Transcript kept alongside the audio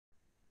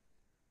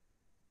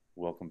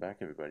Welcome back,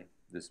 everybody.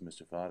 This is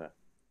Mr. Fata,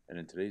 and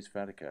in today's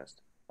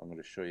FattaCast, I'm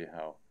going to show you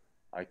how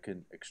I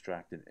can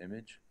extract an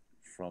image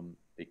from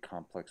a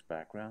complex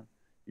background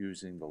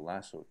using the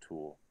Lasso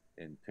tool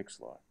in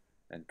Pixlr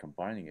and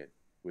combining it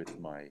with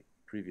my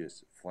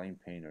previous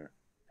Flamepainter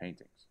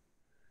paintings.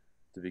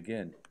 To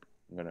begin,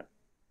 I'm going to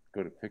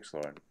go to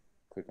Pixlr and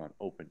click on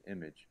Open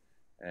Image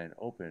and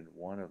open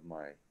one of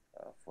my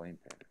flame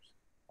painters.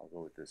 I'll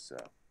go with this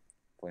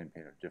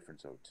Flamepainter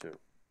Difference 02.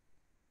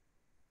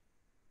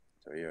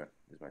 So here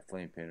is my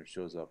Flamepainter,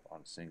 shows up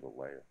on a single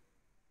layer.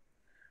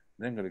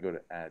 Then I'm going to go to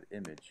Add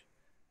Image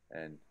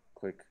and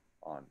click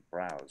on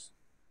Browse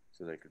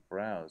so that I could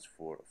browse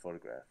for a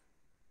photograph.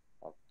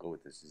 I'll go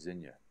with this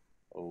Zinnia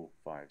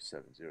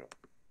 0570.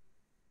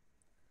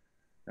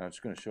 Now it's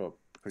going to show up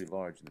pretty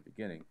large in the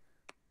beginning,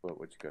 but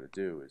what you got to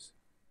do is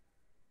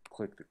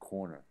click the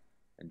corner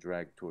and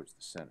drag towards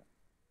the center.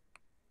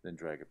 Then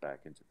drag it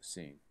back into the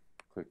scene.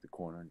 Click the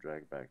corner and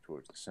drag it back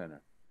towards the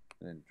center,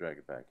 and then drag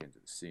it back into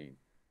the scene.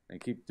 And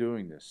keep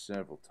doing this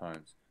several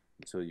times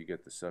until you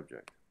get the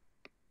subject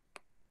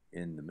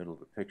in the middle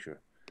of the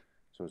picture,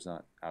 so it's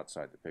not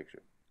outside the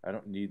picture. I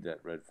don't need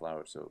that red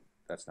flower, so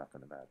that's not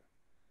going to matter.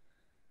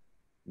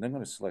 And then I'm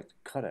going to select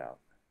Cutout,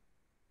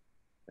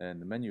 and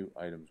the menu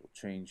items will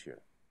change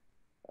here.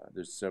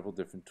 There's several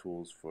different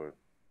tools for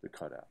the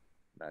cutout.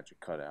 Magic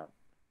Cutout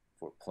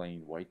for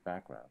plain white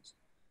backgrounds,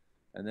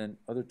 and then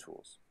other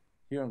tools.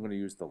 Here I'm going to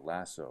use the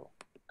Lasso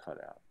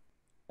Cutout,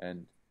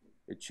 and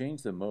it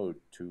changed the mode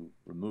to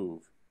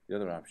remove. The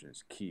other option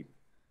is keep.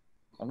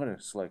 I'm going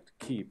to select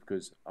keep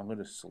because I'm going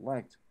to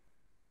select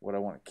what I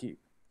want to keep.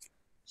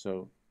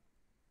 So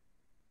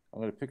I'm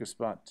going to pick a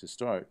spot to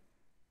start,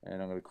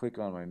 and I'm going to click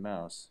on my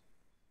mouse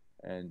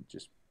and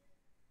just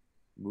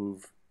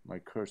move my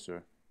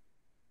cursor,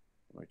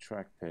 my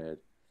trackpad,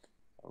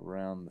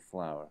 around the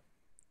flower,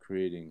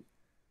 creating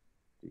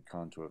the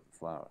contour of the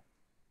flower.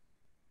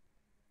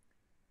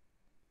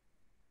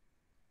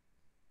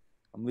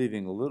 I'm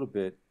leaving a little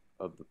bit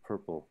of the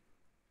purple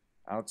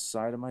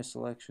outside of my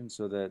selection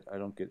so that I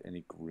don't get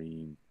any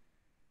green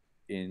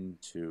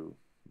into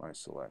my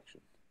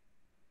selection.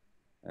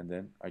 And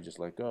then I just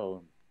let go,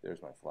 and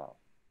there's my flower.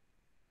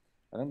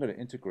 And I'm going to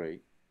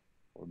integrate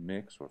or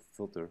mix or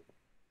filter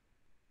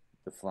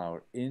the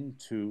flower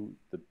into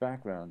the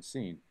background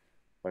scene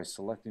by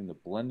selecting the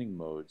blending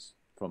modes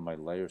from my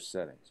layer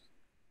settings.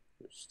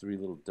 There's three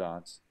little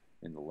dots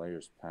in the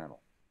layers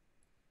panel.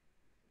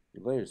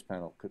 Your layers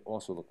panel could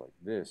also look like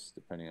this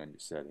depending on your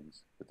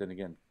settings, but then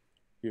again,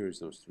 here's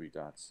those three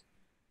dots.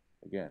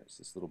 Again, it's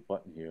this little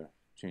button here,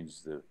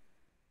 changes the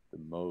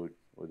mode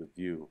or the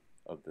view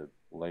of the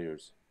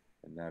layers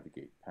and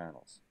navigate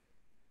panels.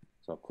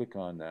 So I'll click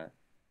on that,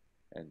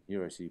 and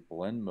here I see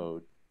blend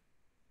mode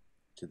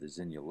to the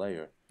Zinnia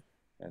layer,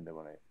 and then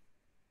when I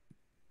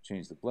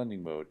change the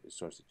blending mode, it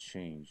starts to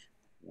change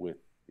with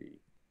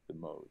the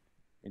mode,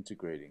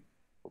 integrating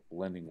or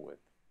blending with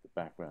the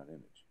background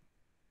image.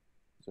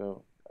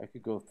 So I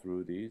could go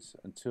through these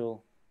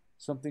until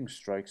something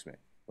strikes me.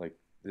 Like,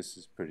 this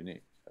is pretty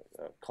neat.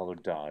 Color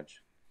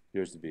dodge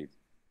appears to be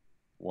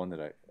one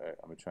that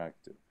I'm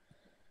attracted to.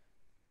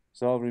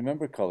 So I'll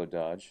remember color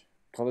dodge.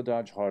 Color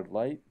dodge hard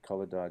light,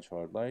 color dodge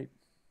hard light.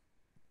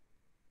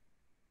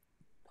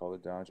 Color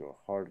dodge or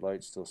hard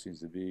light still seems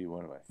to be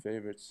one of my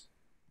favorites.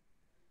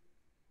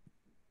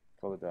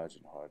 Color dodge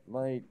and hard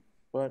light,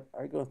 but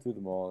I go through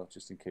them all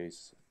just in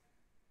case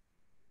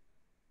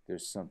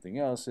there's something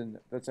else, and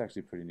that's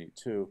actually pretty neat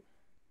too.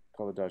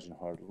 Color dodge and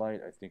hard light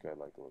I think I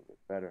like a little bit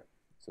better,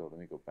 so let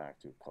me go back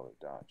to color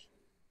dodge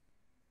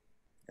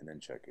and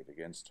then check it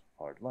against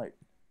hard light.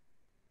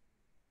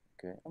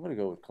 Okay, I'm going to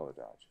go with color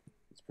dodge.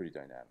 It's pretty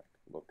dynamic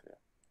look there,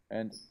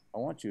 and I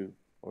want you,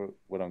 or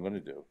what I'm going to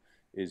do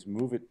is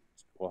move it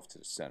off to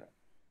the center.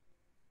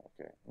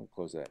 Okay, I'm going to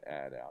close that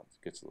add out.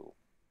 It gets a little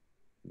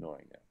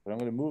annoying there, but I'm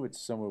going to move it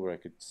somewhere where I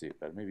could see it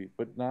better, maybe,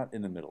 but not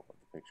in the middle of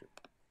the picture.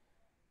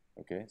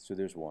 Okay, so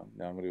there's one.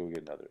 Now I'm going to go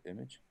get another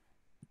image,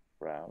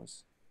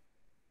 browse,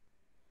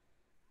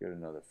 get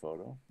another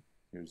photo.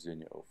 Here's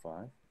Zinnia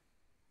 05,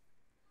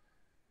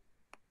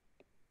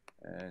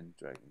 and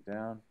dragging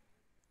down,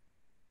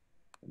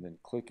 and then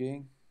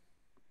clicking,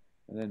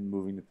 and then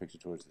moving the picture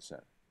towards the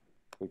center.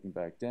 Clicking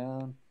back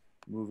down,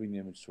 moving the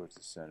image towards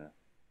the center,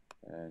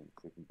 and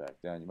clicking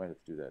back down. You might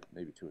have to do that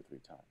maybe 2 or 3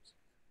 times.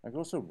 I can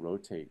also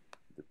rotate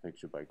the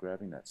picture by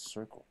grabbing that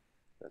circle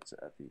that's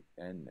at the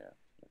end there.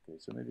 Okay,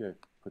 so maybe I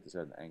put this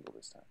at an angle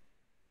this time.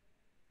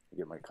 I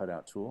get my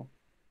cutout tool,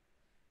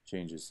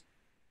 changes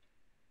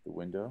the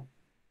window.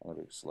 I'm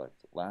going to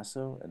select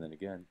Lasso, and then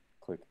again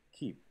click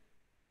Keep.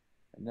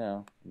 And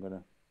now I'm going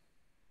to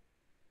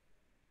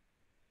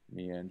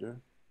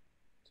meander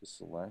to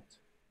select,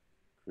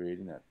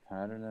 creating that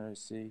pattern that I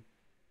see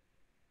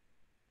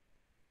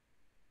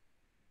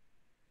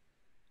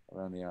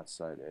around the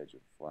outside edge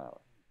of the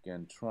flower.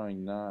 Again,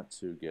 trying not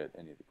to get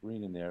any of the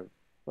green in there,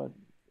 but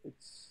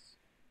it's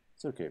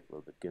okay if a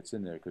little bit gets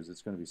in there because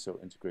it's going to be so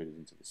integrated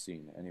into the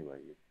scene anyway,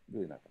 you're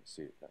really not going to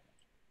see it that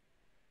much.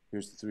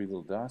 Here's the 3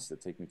 little dots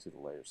that take me to the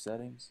layer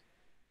settings.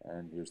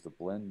 And here's the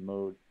blend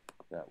mode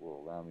that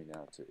will allow me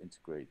now to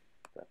integrate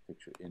that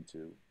picture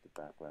into the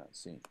background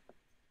scene.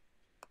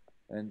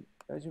 And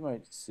as you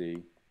might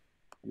see,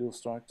 you'll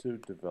start to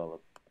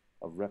develop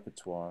a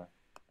repertoire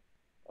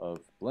of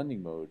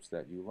blending modes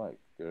that you like.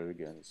 There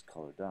again is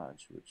color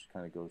dodge, which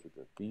kind of goes with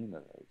the theme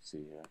that I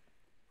see here.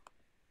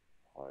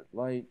 Hard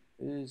light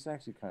is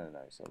actually kind of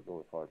nice. I'll go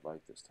with hard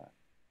light this time.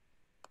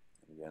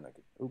 And again, I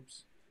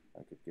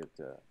could get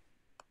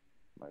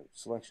my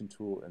selection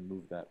tool and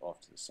move that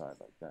off to the side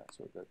like that.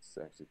 So that's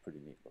actually pretty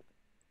neat looking.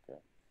 Okay.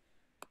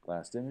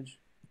 Last image,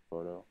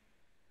 photo.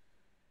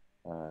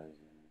 Let's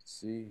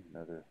see,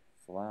 another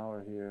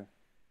flower here.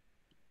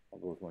 I'll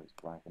go with one of these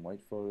black and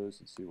white photos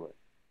and see what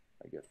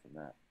I get from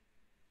that.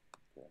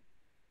 Okay.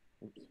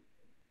 Oops.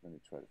 Let me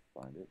try to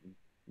find it. And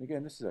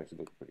again, this is actually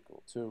looking pretty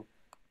cool too.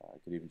 I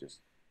could even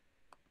just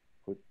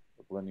put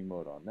a blending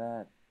mode on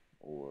that,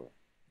 or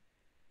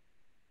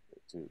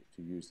to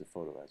use the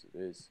photo as it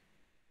is,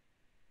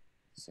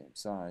 same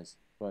size.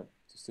 But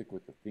to stick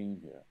with the theme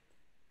here,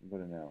 I'm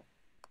going to now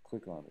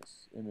click on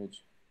this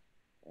image,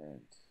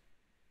 and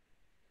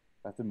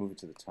I have to move it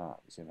to the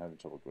top. You see, I'm having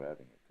trouble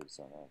grabbing it because it's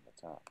on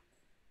the top.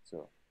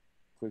 So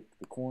click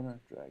the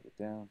corner, drag it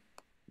down,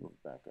 move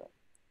it back up.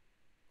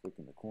 Click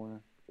in the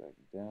corner, drag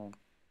it down,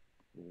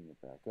 moving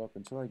it back up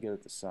until I get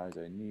it the size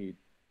I need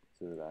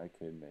so that I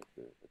can make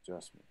the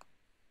adjustment,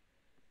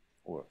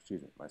 or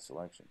excuse me, my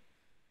selection.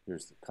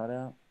 Here's the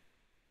cutout.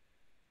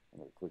 I'm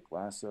going to click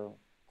lasso,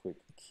 click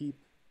keep,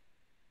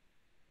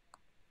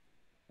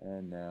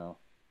 and now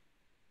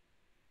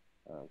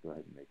go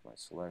ahead and make my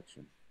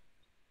selection.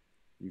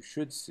 You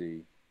should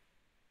see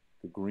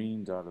the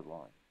green dotted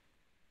line.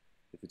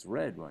 If it's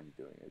red when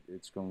you're doing it,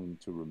 it's going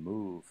to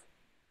remove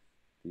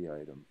the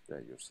item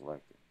that you're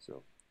selecting.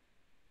 So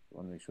you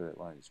want to make sure that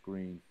line is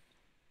green.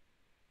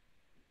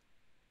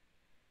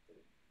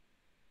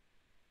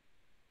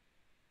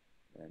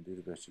 And do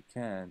the best you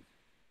can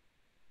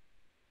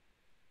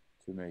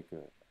to make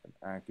an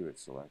accurate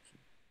selection.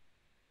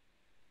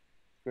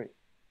 Great.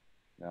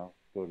 Now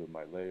go to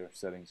my layer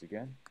settings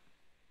again,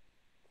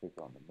 click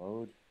on the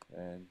mode,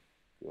 and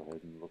go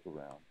ahead and look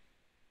around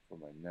for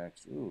my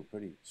next, ooh,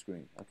 pretty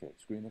screen. Okay,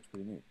 screen looks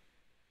pretty neat.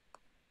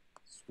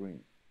 Screen,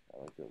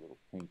 I like that little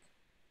pink.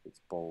 It's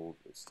bold,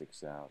 it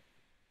sticks out.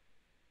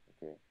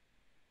 Okay,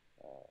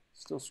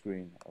 still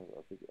screen,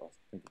 I'll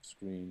think of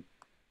screen.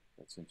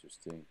 That's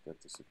interesting,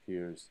 that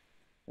disappears.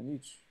 And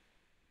each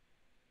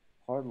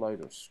hard light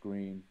or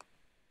screen,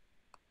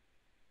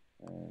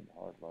 and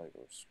hard light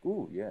or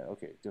school, yeah,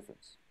 okay,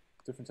 difference.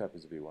 Difference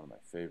happens to be one of my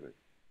favorite.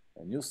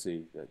 And you'll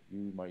see that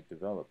you might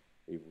develop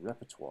a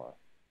repertoire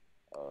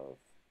of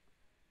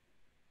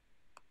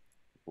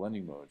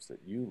blending modes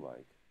that you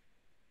like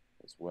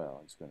as well.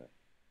 I'm just going to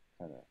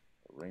kind of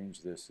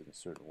arrange this in a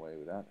certain way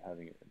without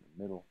having it in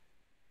the middle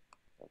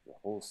of the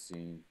whole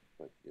scene,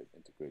 but yet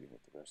integrating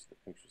with the rest of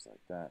the pictures like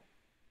that,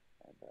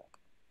 and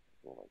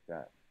go like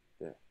that.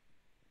 There.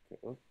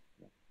 Okay. Oh,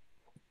 no.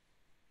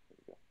 There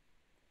we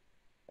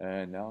go.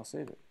 And now I'll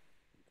save it.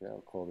 Okay,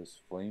 I'll call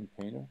this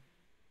Flamepainter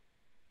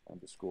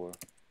 _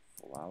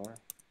 flower.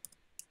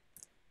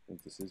 I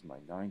think this is my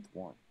 9th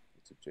one.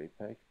 It's a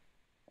JPEG,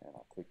 and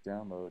I'll click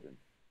download, and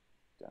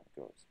down it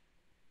goes.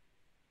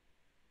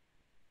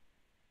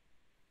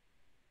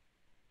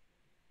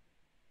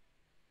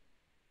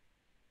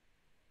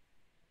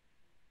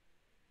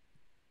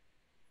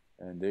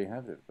 And there you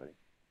have it, everybody.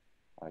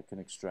 I can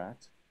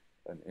extract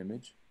an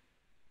image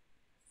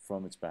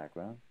from its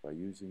background by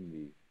using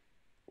the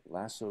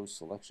Lasso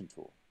Selection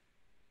Tool,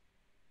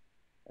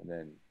 and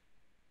then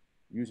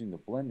using the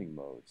blending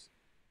modes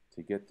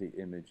to get the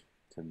image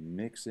to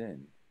mix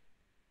in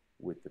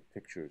with the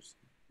pictures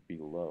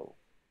below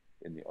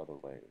in the other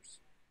layers.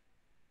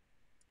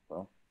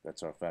 Well,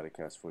 that's our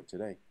FattaCast for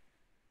today.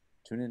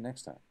 Tune in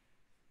next time.